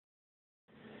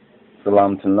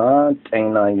Tehetena.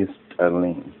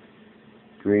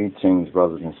 Greetings,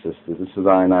 brothers and sisters. This is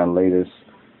our latest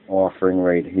offering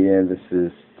right here. This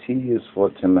is T is for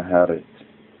Timhirt.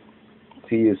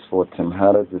 T is for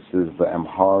Timhirt. This is the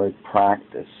Amharic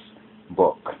practice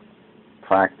book.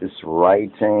 Practice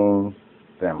writing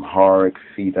the Amharic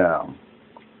Fidel.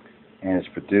 And it's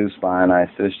produced by an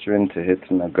Asst,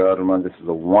 Tehetena, Girma. This is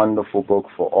a wonderful book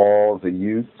for all the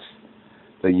youths,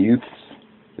 the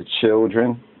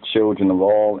children of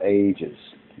all ages.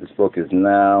 This book is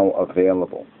now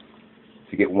available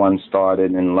to get one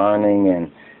started in learning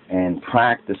and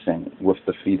practicing with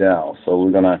the Fidel. So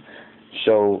we're going to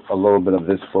show a little bit of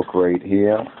this book right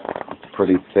here. It's a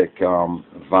pretty thick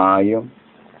volume.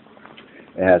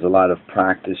 It has a lot of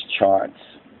practice charts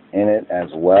in it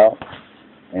as well.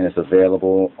 And it's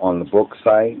available on the book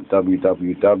site,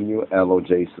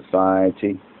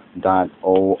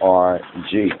 www.lojsociety.org.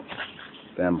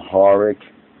 The Amharic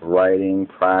Writing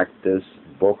Practice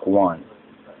Book 1.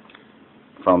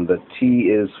 From the T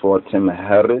is for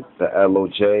Timhirt, the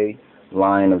LOJ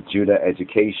Line of Judah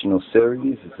Educational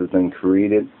Series. This has been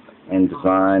created and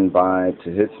designed by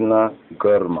Tehetena,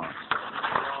 Girma.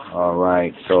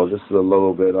 Alright, so this is a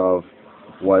little bit of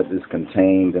what is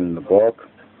contained in the book.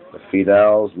 The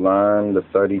Fidels learn the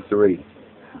 33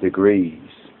 degrees.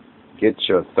 Get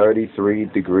your 33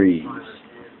 degrees.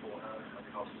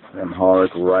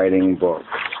 Amharic writing book.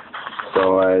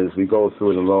 So as we go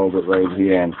through it a little bit right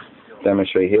here and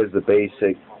demonstrate, here's the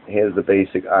basic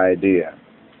idea.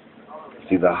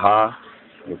 See the ha,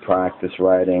 you practice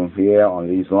writing here on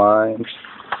these lines.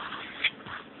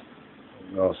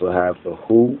 You also have the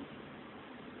hu,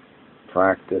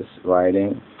 practice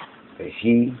writing, the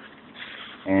he,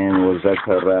 and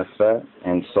wazekaresa,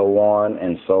 and so on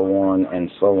and so on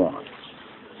and so on.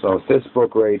 So it's this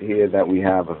book right here that we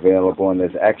have available, and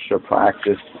there's extra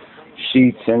practice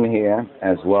sheets in here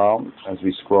as well as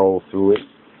we scroll through it.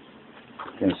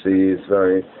 You can see it's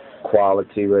very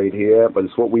quality right here, but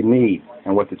it's what we need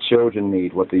and what the children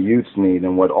need, what the youths need,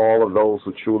 and what all of those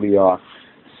who truly are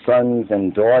sons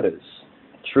and daughters,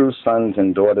 true sons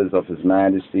and daughters of His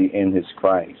Majesty in His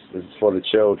Christ. This is for the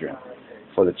children,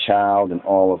 for the child and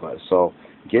all of us. So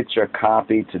get your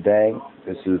copy today.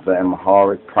 This is the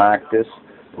Amharic Practice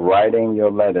Writing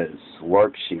Your Letters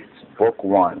Worksheets, Book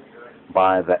 1,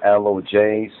 by the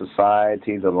LOJ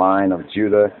Society, the Line of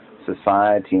Judah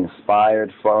Society,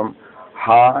 inspired from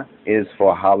Ha is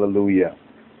for Hallelujah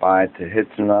by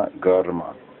Tehetena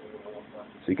Girma.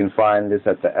 So you can find this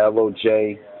at the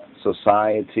LOJ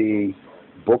Society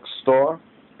bookstore,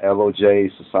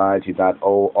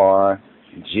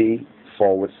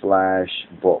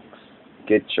 lojsociety.org/books.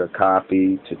 Get your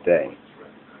copy today.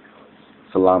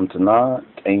 Salam Tana,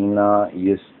 Aina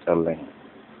Yist Aling.